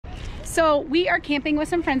So we are camping with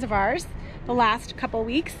some friends of ours the last couple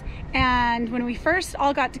weeks, and when we first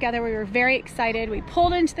all got together, we were very excited. We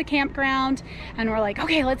pulled into the campground and we're like,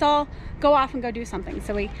 okay, let's all go off and go do something.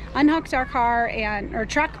 So we unhooked our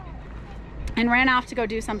truck and ran off to go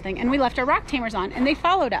do something, and we left our Rock Tamers on and they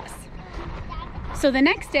followed us. So the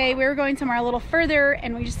next day we were going somewhere a little further,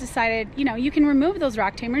 and we just decided, you know, you can remove those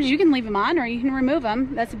Rock Tamers, you can leave them on or you can remove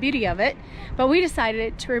them. That's the beauty of it. But we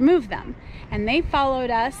decided to remove them, and they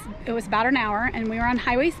followed us. It was about an hour, and we were on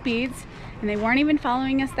highway speeds, and they weren't even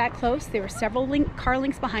following us that close. There were several car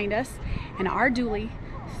links behind us, and our dually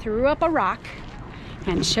threw up a rock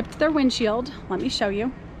and chipped their windshield. Let me show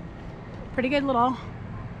you. Pretty good little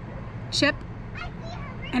chip.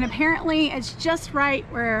 And apparently it's just right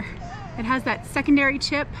where it has that secondary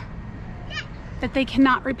chip that they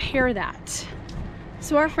cannot repair that.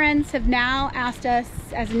 So our friends have now asked us,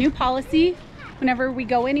 as a new policy, whenever we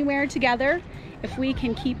go anywhere together, if we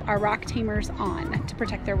can keep our Rock Tamers on to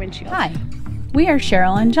protect their windshield. Hi, we are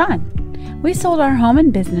Cheryl and John. We sold our home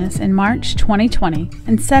and business in March 2020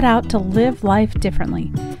 and set out to live life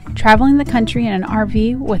differently, traveling the country in an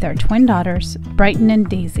RV with our twin daughters, Brighton and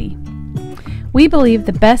Daisy. We believe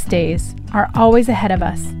the best days are always ahead of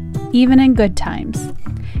us, even in good times.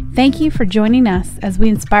 Thank you for joining us as we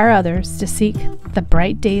inspire others to seek the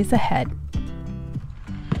bright days ahead.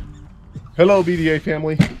 Hello BDA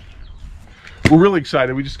family. We're really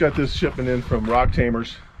excited. We just got this shipment in from Rock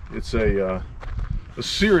Tamers. It's a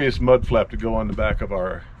serious mud flap to go on the back of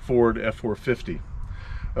our Ford F-450.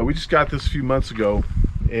 We just got this a few months ago,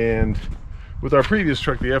 and with our previous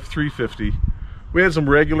truck, the F-350, we had some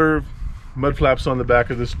regular mud flaps on the back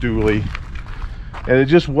of this dually, and it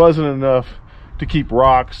just wasn't enough to keep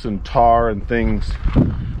rocks and tar and things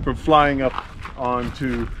from flying up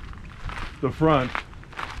onto the front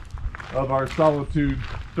of our Solitude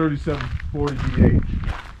 3740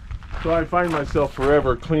 BH. So I find myself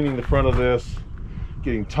forever cleaning the front of this,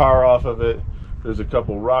 getting tar off of it. There's a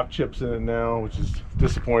couple rock chips in it now, which is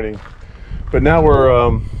disappointing. But now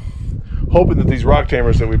we're hoping that these Rock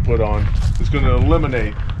Tamers that we put on is going to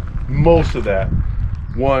eliminate most of that.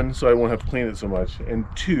 One, so I won't have to clean it so much, and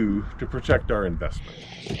two, to protect our investment.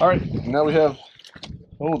 All right, now we have,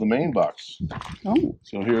 the main box. Oh.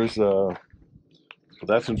 So here's, well,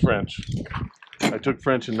 that's in French. I took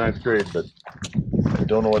French in 9th grade, but I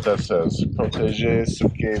don't know what that says. Protégez ce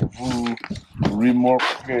que vous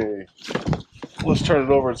remorquez. Let's turn it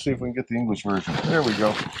over and see if we can get the English version. There we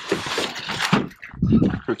go.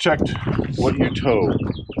 Protect what you tow.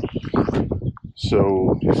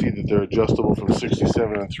 So you see that they're adjustable from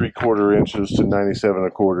 67 3/4 inches to 97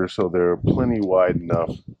 1/4, so they're plenty wide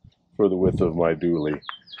enough for the width of my dually.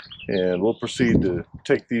 And we'll proceed to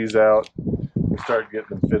take these out and start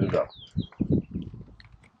getting them fitted up.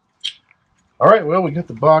 All right, well, we got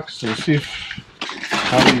the box, so let's see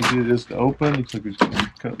how easy it is to open. Looks like it's going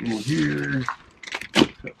to cut a little here, cut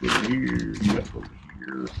a little here, cut a little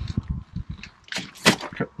here,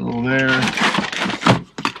 cut a little there.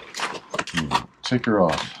 Take her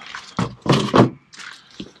off.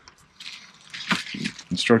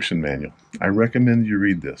 Instruction manual. I recommend you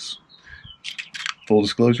read this. Full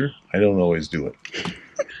disclosure, I don't always do it,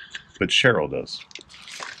 but Cheryl does.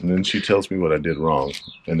 And then she tells me what I did wrong,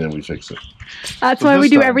 and then we fix it. That's why we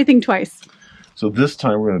do everything twice. So this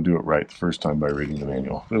time we're going to do it right the first time by reading the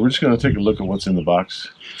manual. So we're just going to take a look at what's in the box.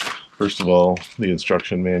 First of all, the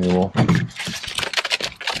instruction manual.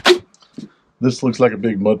 This looks like a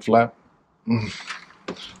big mud flap.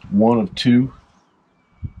 One of two.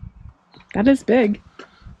 That is big.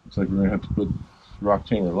 Looks like we're going to have to put Rock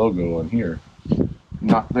Tamer logo on here.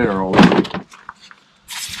 Not there already.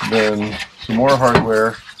 Then some more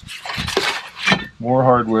hardware. More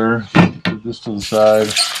hardware. Put this to the side.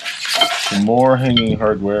 Some more hanging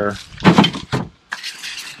hardware.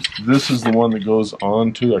 This is the one that goes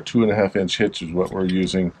onto our 2.5 inch hitch, is what we're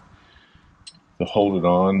using to hold it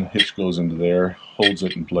on. Hitch goes into there, holds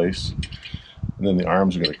it in place. And then the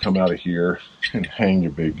arms are going to come out of here and hang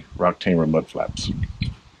your big Rock Tamer mud flaps.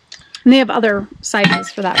 And they have other sizes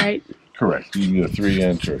for that, right? Correct. You can get a 3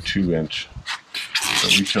 inch or a 2 inch.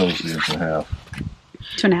 But we chose the 1.5 inch.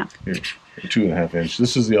 2.5. Here, 2.5 inch.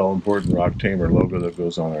 This is the all-important Rock Tamer logo that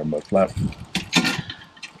goes on our mud flap.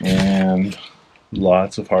 And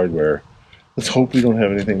lots of hardware. Let's hope we don't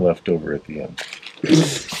have anything left over at the end. There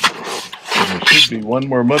should be one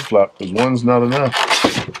more mud flap, because one's not enough.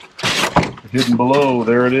 Hidden below,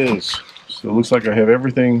 there it is. So it looks like I have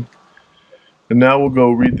everything. And now we'll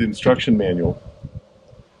go read the instruction manual.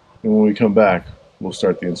 And when we come back, we'll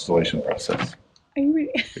start the installation process. Are you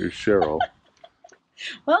ready? Here's Cheryl.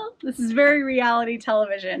 Well, this is very reality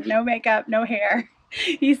television. No makeup, no hair.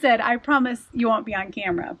 He said, I promise you won't be on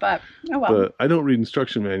camera, but oh well. But I don't read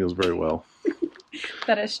instruction manuals very well.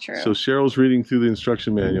 That is true. So Cheryl's reading through the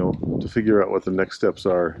instruction manual to figure out what the next steps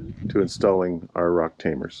are to installing our Rock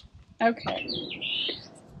Tamers. Okay.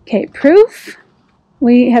 Okay, proof.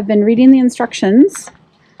 We have been reading the instructions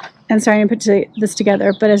and starting to put this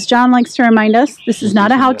together. But as John likes to remind us, this is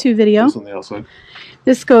not a how-to video. This on the outside.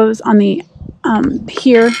 This goes on the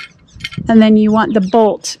here, and then you want the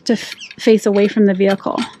bolt to face away from the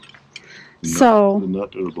vehicle. So the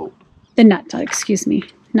nut or the bolt? The nut, excuse me,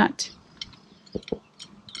 nut.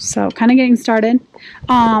 So kind of getting started.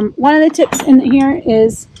 One of the tips in here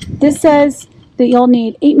is this says that you'll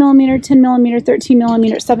need 8mm, 10mm,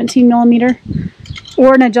 13mm, 17mm,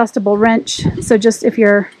 or an adjustable wrench. So just if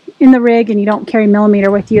you're in the rig and you don't carry millimeter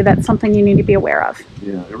with you, that's something you need to be aware of.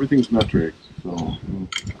 Yeah, everything's metric, so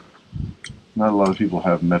not a lot of people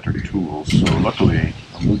have metric tools. So luckily,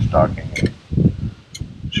 I'm loose stocking.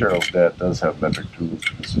 Cheryl's dad does have metric tools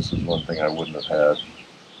because this is one thing I wouldn't have had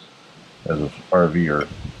as an RVer.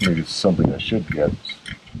 Maybe it's something I should get,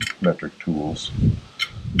 metric tools.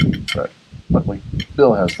 But luckily,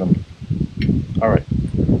 Bill has them. All right.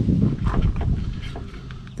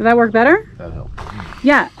 Did that work better? That helped.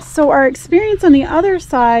 Yeah, so our experience on the other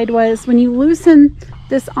side was when you loosen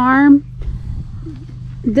this arm,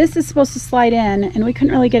 this is supposed to slide in, and we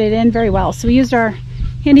couldn't really get it in very well. So we used our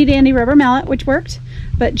handy dandy rubber mallet, which worked.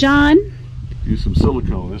 But John used some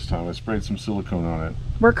silicone this time. I sprayed some silicone on it.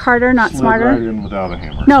 Work harder, not smarter. Right in without a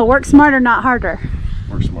hammer. No, work smarter, not harder.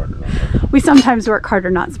 Work smarter, not harder. We sometimes work harder,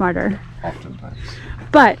 not smarter. Oftentimes.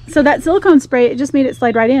 But, so that silicone spray, it just made it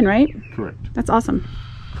slide right in, right? Correct. That's awesome.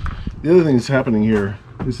 The other thing that's happening here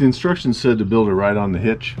is the instructions said to build it right on the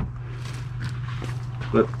hitch.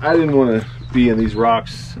 But I didn't want to be in these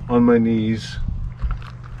rocks on my knees,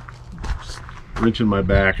 wrenching my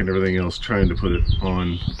back and everything else, trying to put it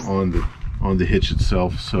on the hitch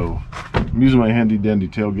itself. So I'm using my handy dandy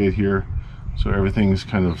tailgate here, so everything's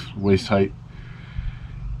kind of waist height.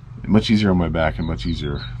 Much easier on my back and much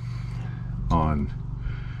easier on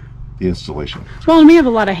the installation. Well, and we have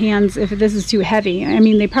a lot of hands if this is too heavy. I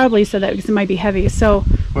mean, they probably said that because it might be heavy. So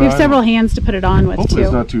we have several hands to put it on with too. Hopefully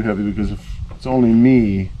it's not too heavy, because if it's only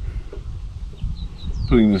me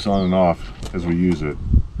putting this on and off as we use it.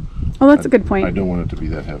 Oh, that's a good point. I don't want it to be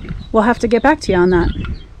that heavy. We'll have to get back to you on that.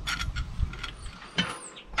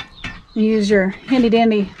 You use your handy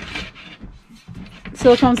dandy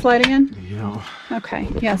silicone slide again? Yeah. Okay,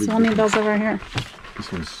 yeah, so we'll need those over here.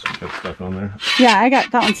 This one's got stuck on there. Yeah, I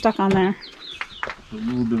got that one stuck on there. A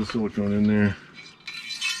little bit of silicone in there.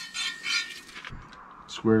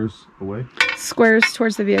 Squares away? Squares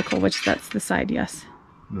towards the vehicle, which that's the side, yes.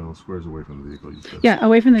 No, squares away from the vehicle, you said. Yeah,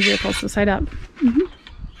 away from the vehicle, so side up. Mm-hmm.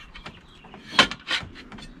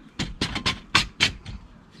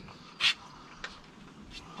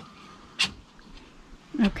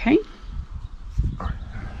 Okay.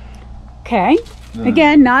 Okay.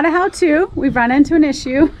 Again, not a how-to. We've run into an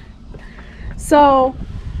issue. So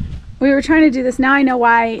we were trying to do this. Now I know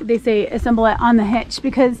why they say assemble it on the hitch,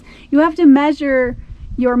 because you have to measure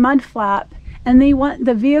your mud flap, and they want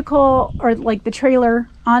the vehicle, or like the trailer,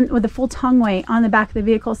 on with the full tongue weight on the back of the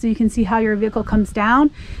vehicle, so you can see how your vehicle comes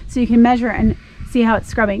down, so you can measure and see how it's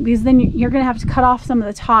scrubbing, because then you're going to have to cut off some of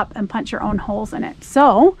the top and punch your own holes in it.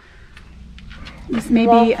 So this may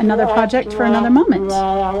be another project for another moment.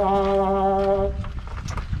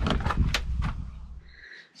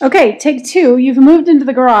 Okay, take two. You've moved into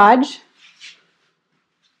the garage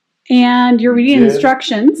and you're reading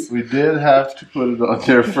instructions. We did have to put it on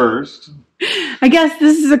there first. I guess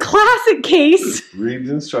this is a classic case. Read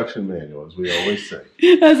the instruction manual, as we always say.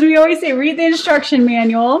 As we always say, read the instruction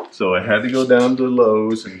manual. So I had to go down to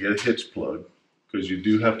Lowe's and get a hitch plug, because you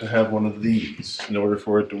do have to have one of these in order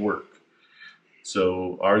for it to work.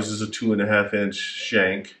 So ours is a 2.5 inch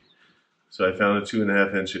shank. So I found a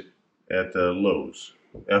 2.5 inch at the Lowe's.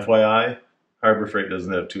 FYI, Harbor Freight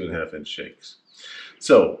doesn't have 2.5 inch shanks.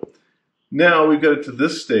 So now we've got it to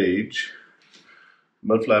this stage.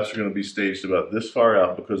 Mud flaps are going to be staged about this far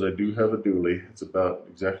out, because I do have a dually. It's about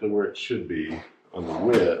exactly where it should be on the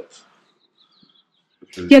width.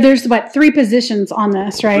 Yeah, there's what, 3 positions on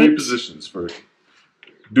this, right? 3 positions for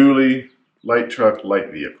dually, light truck,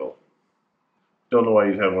 light vehicle. Don't know why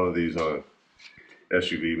you'd have one of these on an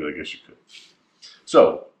SUV, but I guess you could.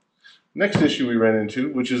 So, next issue we ran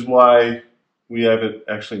into, which is why we have it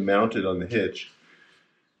actually mounted on the hitch,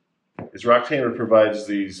 is Rock Tamer provides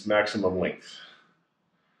these maximum length.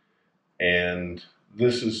 And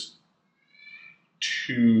this is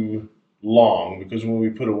too long, because when we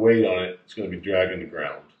put a weight on it, it's going to be dragging the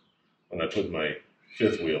ground when I put my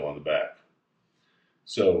 5th wheel on the back.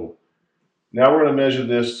 So now we're going to measure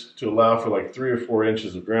this to allow for like 3 or 4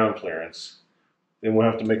 inches of ground clearance. Then we'll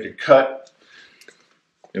have to make a cut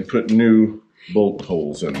and put new bolt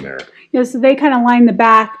holes in there. Yeah, so they kind of line the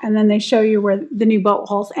back and then they show you where the new bolt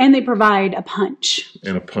holes, and they provide a punch.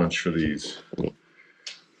 And a punch for these. The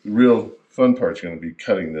real fun part's going to be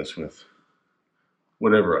cutting this with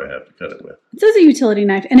whatever I have to cut it with. It says a utility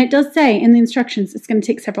knife, and it does say in the instructions it's going to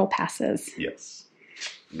take several passes. Yes.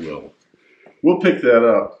 We'll pick that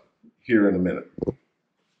up here in a minute.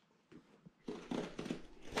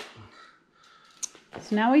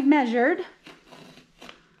 So now we've measured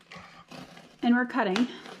and we're cutting.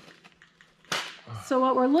 So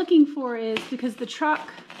what we're looking for is, because the truck,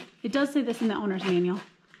 it does say this in the owner's manual,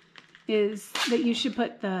 is that you should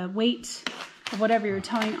put the weight of whatever you're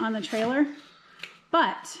towing on the trailer.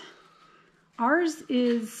 But ours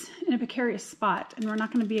is in a precarious spot and we're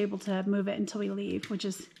not going to be able to move it until we leave, which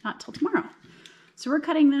is not till tomorrow. So we're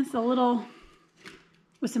cutting this a little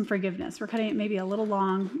with some forgiveness. We're cutting it maybe a little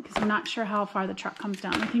long because I'm not sure how far the truck comes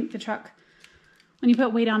down. I think the truck, when you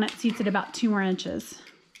put weight on it, seats at about 2 more inches.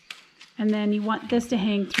 And then you want this to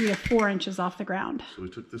hang 3 to 4 inches off the ground. So we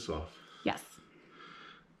took this off. Yes.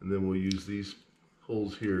 And then we'll use these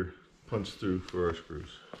holes here, punch through for our screws.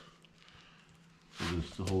 So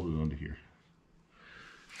just to hold it onto here.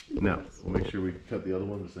 Now, we'll make sure we cut the other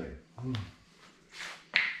one the same.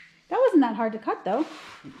 That wasn't that hard to cut though.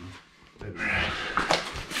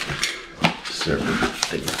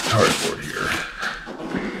 Separate cardboard here.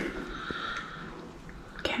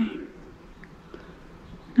 Okay.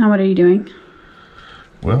 Now what are you doing?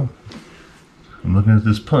 Well, I'm looking at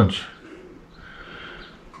this punch.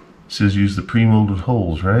 It says use the pre-molded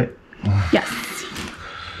holes, right? Yes.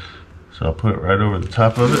 So I'll put it right over the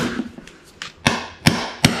top of it.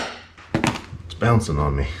 It's bouncing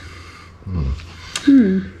on me.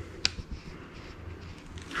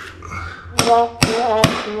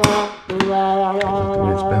 It's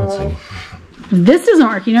bouncing. This doesn't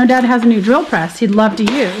work. You know, Dad has a new drill press he'd love to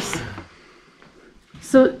use.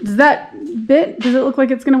 So does that bit, does it look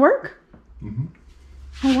like it's going to work? Mm-hmm.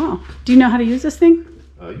 Oh, wow. Do you know how to use this thing?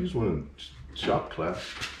 I used one in shop class.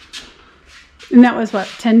 And that was what,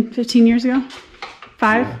 10, 15 years ago?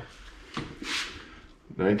 5? Yeah.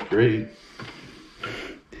 9th grade.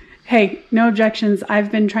 Hey, no objections.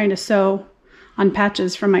 I've been trying to sew on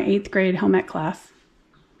patches from my 8th grade home ec class.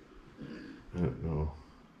 I don't know.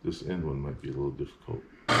 This end one might be a little difficult.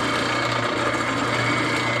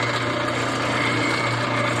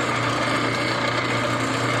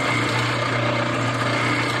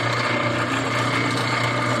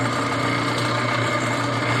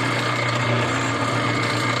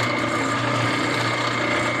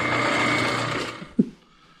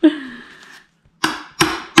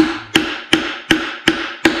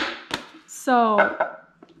 So,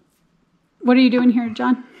 what are you doing here,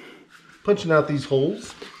 John? Punching out these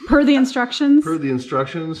holes. Per the instructions? Per the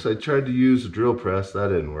instructions. I tried to use a drill press. That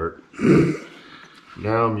didn't work.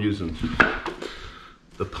 Now I'm using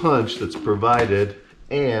the punch that's provided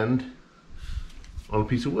and on a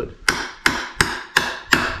piece of wood.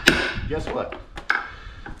 Guess what?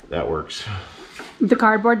 That works. The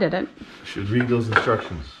cardboard didn't. Should read those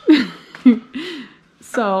instructions.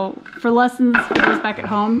 So, for lessons, for those back at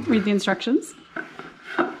home, read the instructions.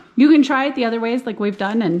 You can try it the other ways like we've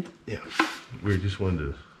done. And yeah, we just wanted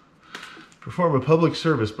to perform a public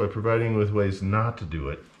service by providing with ways not to do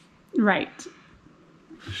it. Right.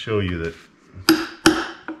 To show you that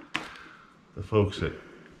the folks at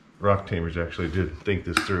Rock Tamers actually did think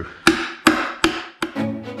this through.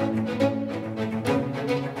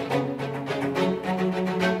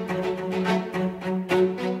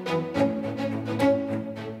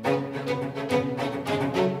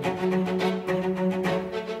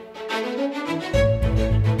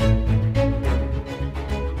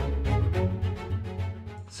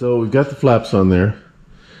 So we've got the flaps on there.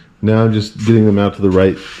 Now I'm just getting them out to the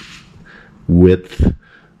right width.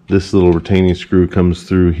 This little retaining screw comes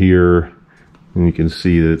through here, and you can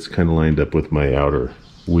see that it's kind of lined up with my outer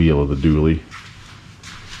wheel of the dually.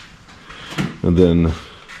 And then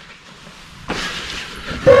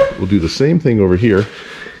we'll do the same thing over here.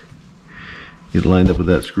 Get lined up with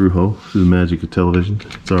that screw hole. This is the magic of television.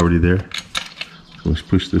 It's already there. So let's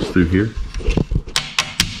push this through here.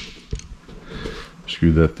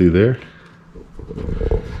 Screw that through there.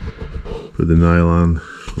 Put the nylon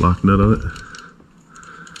lock nut on it.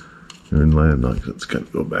 And line it, let's kind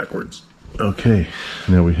of go backwards. Okay,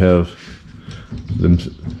 now we have them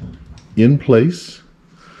in place.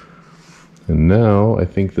 And now I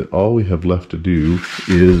think that all we have left to do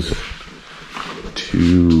is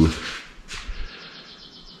to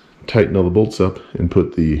tighten all the bolts up and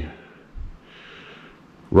put the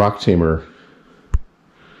Rock Tamer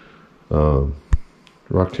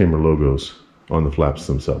logos on the flaps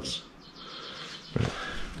themselves.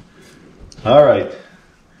 All right,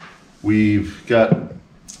 we've got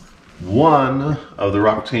one of the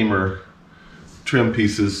Rock Tamer trim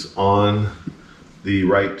pieces on the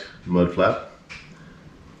right mud flap.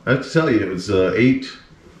 I have to tell you, it was 8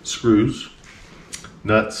 screws,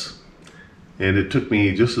 nuts, and it took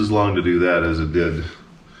me just as long to do that as it did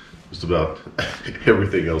just about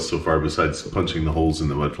everything else so far besides punching the holes in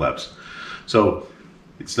the mud flaps. So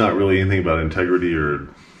it's not really anything about integrity or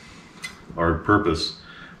purpose,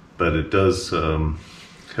 but it does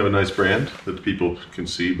have a nice brand that people can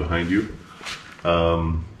see behind you.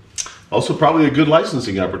 Also probably a good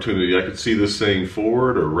licensing opportunity. I could see this saying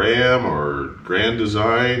Ford or Ram or Grand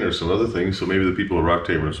Design or some other things. So maybe the people at Rock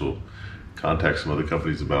Tamers will contact some other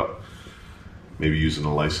companies about maybe using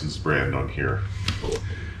a licensed brand on here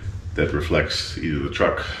that reflects either the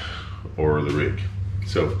truck or the rig.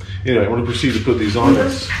 So anyway, I want to proceed to put these on.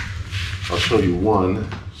 I'll show you one.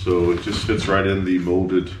 So it just fits right in the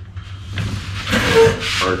molded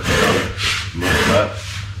mud flat.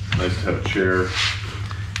 Nice to have a chair.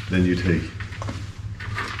 Then you take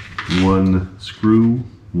one screw,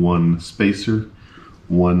 one spacer,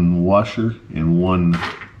 one washer, and one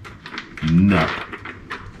nut,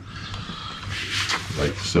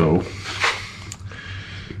 like so.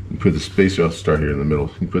 You put the spacer, I'll start here in the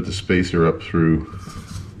middle. You put the spacer up through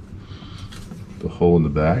the hole in the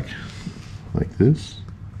back, like this.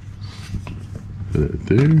 Put it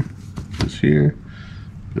there, this here.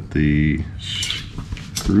 Put the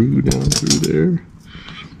screw down through there.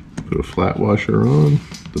 Put a flat washer on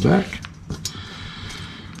the back,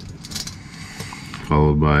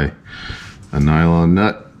 followed by a nylon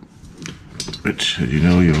nut, which, as you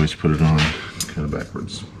know, you always put it on kind of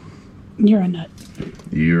backwards. You're a nut.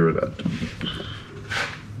 You're a nut.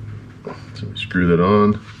 So we screw that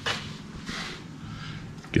on,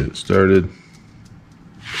 get it started.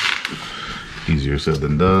 Easier said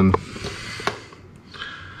than done.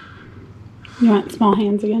 You want small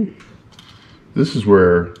hands again? This is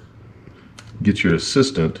where get your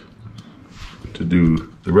assistant to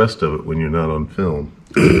do the rest of it when you're not on film,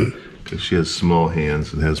 because she has small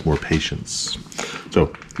hands and has more patience. So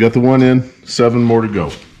you got the one in, 7 more to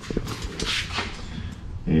go.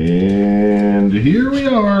 And here we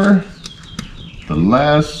are, the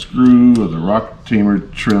last screw of the Rock Tamer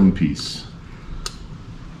trim piece.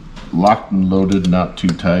 Locked and loaded, not too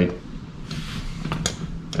tight,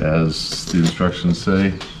 as the instructions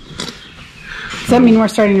say. Does that mean we're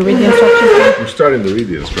starting to read the instructions? We're starting to read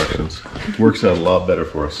the instructions. Works out a lot better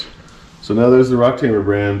for us. So now there's the Rock Tamer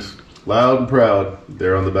brand, loud and proud,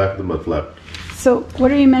 there on the back of the mud flap. So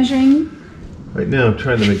what are you measuring? Right now I'm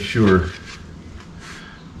trying to make sure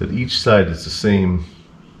that each side is the same.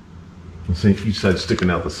 Each side's sticking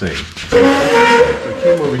out the same. So I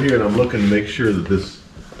came over here and I'm looking to make sure that this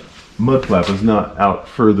mud flap is not out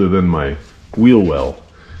further than my wheel well,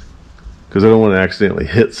 because I don't want to accidentally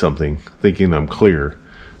hit something thinking I'm clear.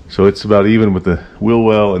 So it's about even with the wheel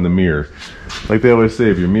well and the mirror. Like they always say,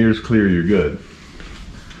 if your mirror's clear, you're good.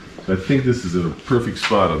 So I think this is in a perfect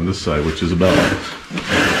spot on this side, which is about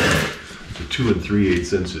 2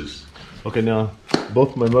 3/8 inches. Okay, now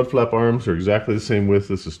both my mud flap arms are exactly the same width.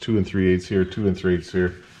 This is 2 3/8 here, 2 3/8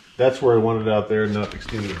 here. That's where I want it out there, not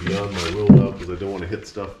extending beyond my wheel well, because I don't want to hit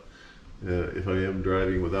stuff if I am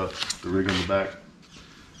driving without the rig on the back.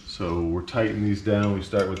 So we're tightening these down. We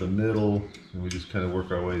start with the middle and we just kind of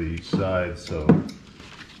work our way to each side so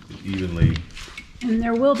it evenly. And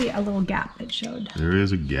there will be a little gap that showed. There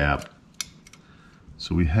is a gap.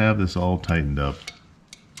 So we have this all tightened up.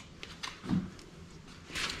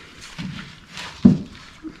 And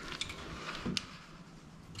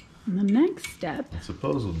the next step.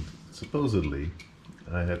 Supposedly,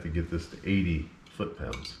 I have to get this to 80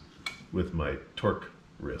 foot-pounds with my torque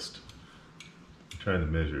wrist. I'm trying to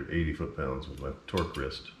measure 80 foot-pounds with my torque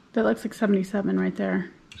wrist. That looks like 77 right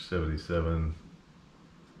there. 77,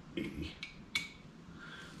 80,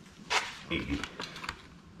 80,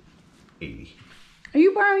 80. Are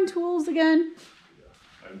you borrowing tools again?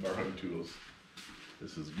 Yeah, I'm borrowing tools.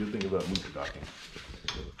 This is a good thing about moonstocking.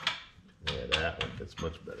 Yeah, that one fits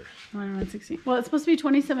much better. 1 and 1/16. Well, it's supposed to be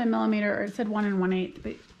 27 millimeter, or it said 1 1/8,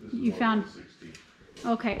 but you found. 60.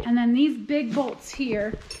 Okay, and then these big bolts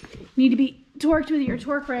here need to be torqued with your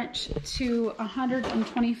torque wrench to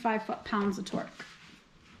 125 foot-pounds of torque.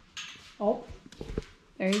 Oh,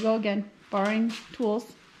 there you go again, borrowing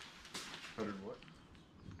tools. 100 what?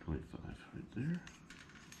 25 right there.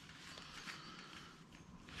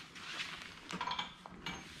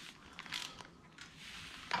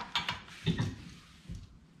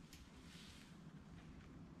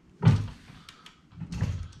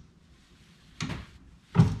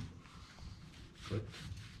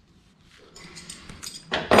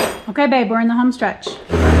 Okay, babe, we're in the home stretch. Put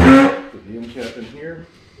the end cap in here.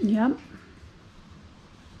 Yep.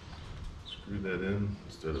 Screw that in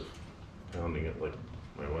instead of pounding it like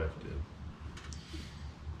my wife did.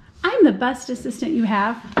 I'm the best assistant you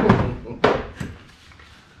have.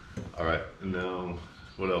 All right, and now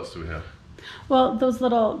what else do we have? Well, those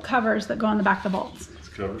little covers that go on the back of the bolts. It's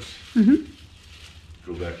covers. Mm-hmm.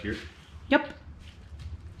 Go back here. Yep.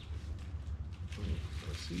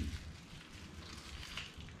 Let's see.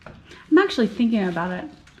 I'm actually thinking about it.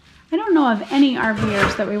 I don't know of any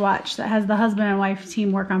RVers that we watch that has the husband and wife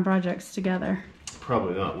team work on projects together.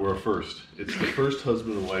 Probably not. We're a first. It's the first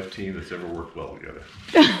husband and wife team that's ever worked well together.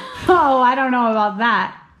 Oh, I don't know about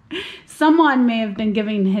that. Someone may have been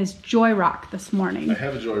giving his Joy Rock this morning. I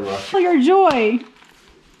have a Joy Rock. Oh, your Joy.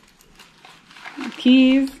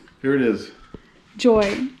 Keys. Here it is.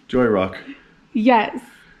 Joy. Joy Rock. Yes.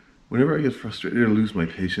 Whenever I get frustrated or lose my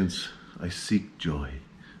patience, I seek joy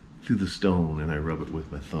through the stone and I rub it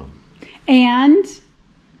with my thumb. And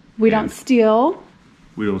we don't steal.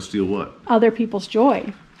 We don't steal what? Other people's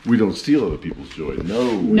joy. We don't steal other people's joy.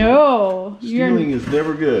 No. No. Stealing is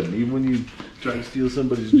never good, even when you try to steal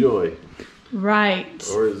somebody's joy. Right.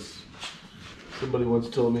 Or as somebody once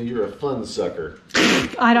told me, you're a fun sucker.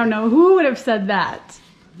 I don't know who would have said that.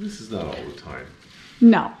 This is not all the time.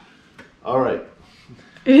 No. All right.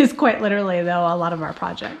 It is quite literally, though, a lot of our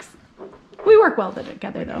projects. We work well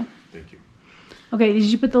together, though. Thank you. Okay, did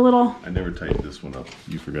you put the little... I never tightened this one up.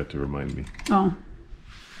 You forgot to remind me. Oh.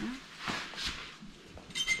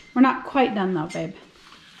 We're not quite done, though, babe.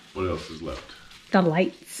 What else is left? The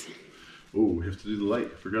lights. Oh, we have to do the light.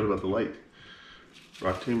 I forgot about the light.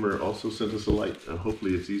 Rock Tamer also sent us a light, and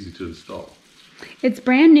hopefully it's easy to install. It's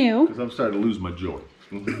brand new. Because I'm starting to lose my joy.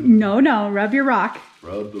 No, rub your rock.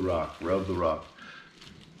 Rub the rock, rub the rock.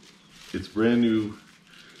 It's brand new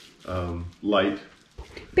light.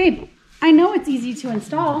 Babe, I know it's easy to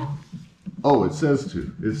install. Oh, it says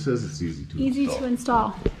to. It says it's easy to install. Easy to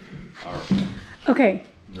install. All right. Okay.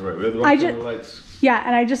 All right, we have the Rock Tamer lights. Yeah,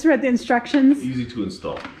 and I just read the instructions. Easy to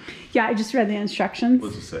install. Yeah, I just read the instructions.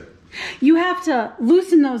 What's it say? You have to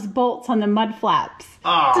loosen those bolts on the mud flaps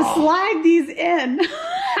to slide these in.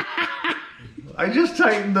 I just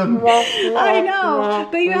tightened them. I know,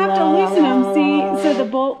 but you have to loosen them, see, so the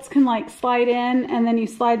bolts can like slide in and then you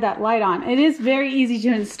slide that light on. It is very easy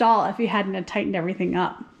to install if you hadn't tightened everything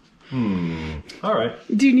up. All right.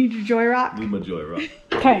 Do you need your Joy Rock? Need my Joy Rock.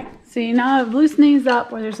 Okay, so you now loosen these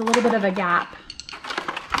up where there's a little bit of a gap.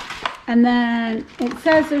 And then it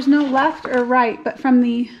says there's no left or right, but from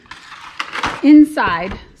the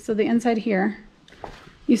inside, so the inside here,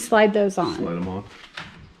 you slide those on. Slide them on.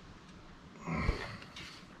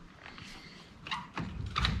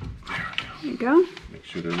 There you go. Make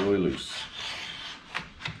sure they're really loose.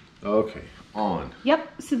 Okay, on.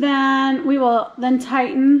 Yep, so then we will then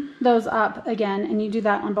tighten those up again, and you do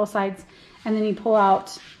that on both sides, and then you pull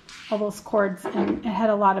out all those cords, and it had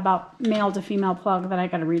a lot about male to female plug that I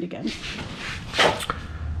gotta read again.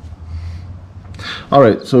 All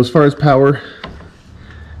right, so as far as power,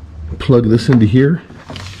 plug this into here,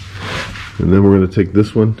 and then we're gonna take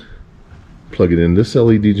this one, plug it in this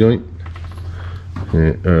LED joint,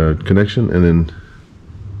 connection, and then,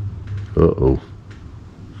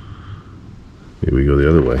 here we go the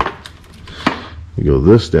other way. We go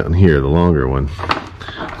this down here, the longer one,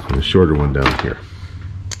 and the shorter one down here.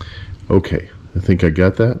 Okay, I think I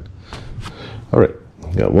got that. All right,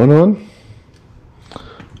 got one on.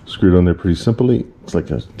 Screwed on there pretty simply. It's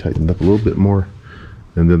like I tightened up a little bit more.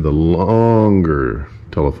 And then the longer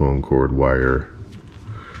telephone cord wire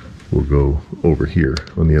will go over here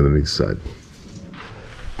on the underneath side.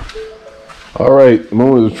 All right,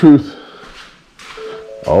 moment of truth.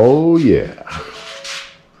 Oh yeah.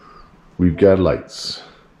 We've got lights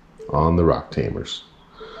on the Rock Tamers.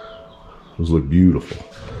 Those look beautiful.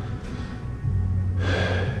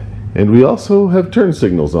 And we also have turn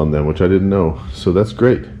signals on them, which I didn't know. So that's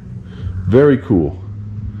great. Very cool.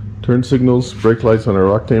 Turn signals, brake lights on our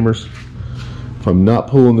Rock Tamers. If I'm not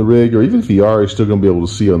pulling the rig, or even if you are, you're still going to be able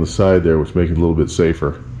to see on the side there, which makes it a little bit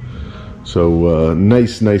safer. So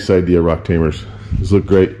nice idea, Rock Tamers. These look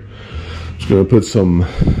great. Just going to put some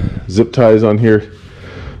zip ties on here.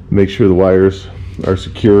 Make sure the wires are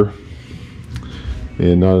secure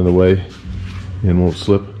and not in the way and won't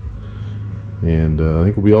slip. And I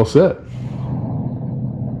think we'll be all set.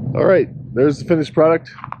 All right, there's the finished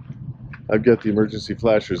product. I've got the emergency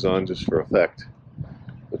flashers on just for effect.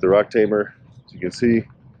 With the Rock Tamer, as you can see,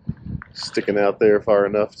 sticking out there far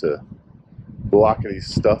enough to block any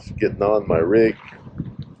stuff getting on my rig.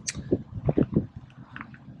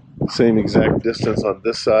 Same exact distance on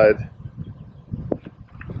this side.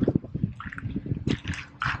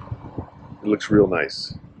 It looks real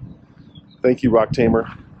nice. Thank you, Rock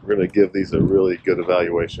Tamer. We're going to give these a really good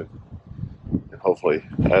evaluation. And hopefully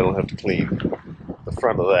I don't have to clean the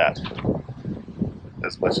front of that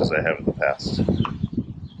as much as I have in the past.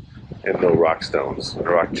 And no rock stones, no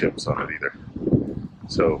rock chips on it either.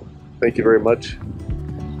 So thank you very much.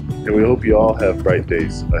 And we hope you all have bright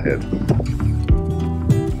days ahead.